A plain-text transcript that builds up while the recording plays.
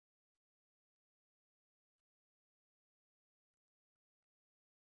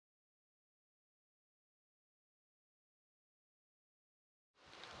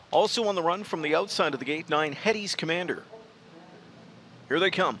Also on the run from the outside of the gate, 9 Hetty's Commander. Here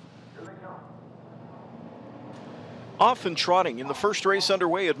they come. Off and trotting in the first race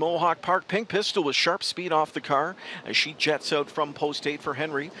underway at Mohawk Park. Pink Pistol with sharp speed off the car as she jets out from post 8 for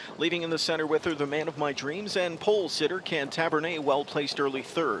Henry. Leaving in the center with her the Man of My Dreams and pole sitter Cantabernet, well placed early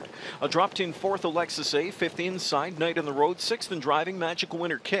third. A dropped in fourth Alexis A, fifth inside Night on the Road, sixth in driving Magical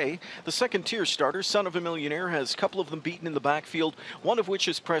Winner K. The second tier starter Son of a Millionaire has a couple of them beaten in the backfield, one of which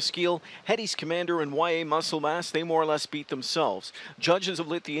is Presqu'île. Hetty's Commander and YA Muscle Mass, they more or less beat themselves. Judges have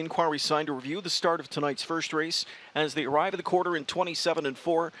lit the inquiry sign to review the start of tonight's first race as they arrive at the quarter in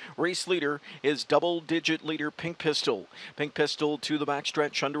 27-4. Race leader is double-digit leader Pink Pistol. Pink Pistol to the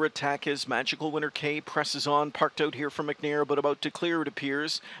backstretch under attack as Magical Winner K presses on, parked out here from McNair, but about to clear it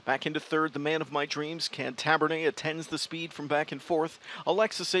appears. Back into third, the Man of My Dreams. Cantabernet attends the speed from back and forth.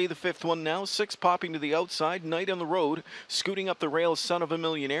 Alexis A, the fifth one now, six popping to the outside. Night on the Road, scooting up the rail, Son of a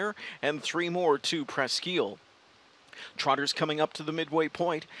Millionaire, and three more to Presqu'île. Trotters coming up to the midway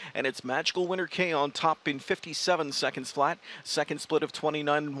point, and it's Magical Winner K on top in 57 seconds flat. Second split of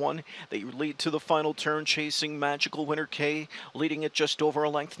 29-1. They lead to the final turn, chasing Magical Winner K, leading it just over a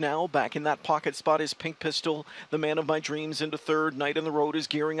length now. Back in that pocket spot is Pink Pistol. The Man of My Dreams into third. Night on the Road is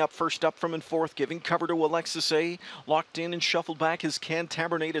gearing up, first up from in fourth, giving cover to Alexis A. Locked in and shuffled back is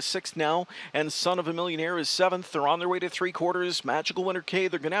Cantabernet to sixth now, and Son of a Millionaire is seventh. They're on their way to three quarters. Magical Winner K,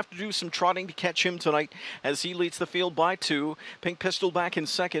 they're going to have to do some trotting to catch him tonight as he leads the field by two. Pink Pistol back in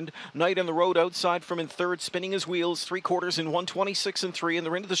second. Night on the Road outside from in third, spinning his wheels. Three quarters in 1:26-3, and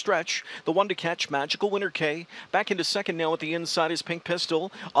they're into the stretch. The one to catch, Magical Winner K. Back into second now at the inside is Pink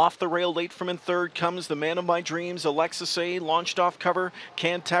Pistol. Off the rail late from in third comes the Man of My Dreams. Alexis A launched off cover.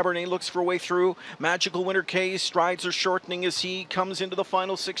 Cantabernet looks for a way through. Magical Winner K strides are shortening as he comes into the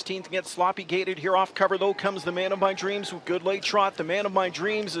final 16th. Gets sloppy gated here off cover though comes the Man of My Dreams with good late trot. The Man of My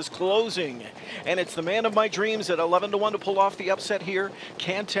Dreams is closing, and it's the Man of My Dreams at 11-1 to pull off the upset here.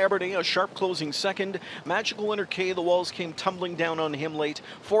 Cantabernet a sharp closing second. Magical Winner K, the walls came tumbling down on him late.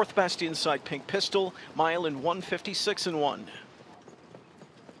 Fourth best inside Pink Pistol, mile in 1:56-1.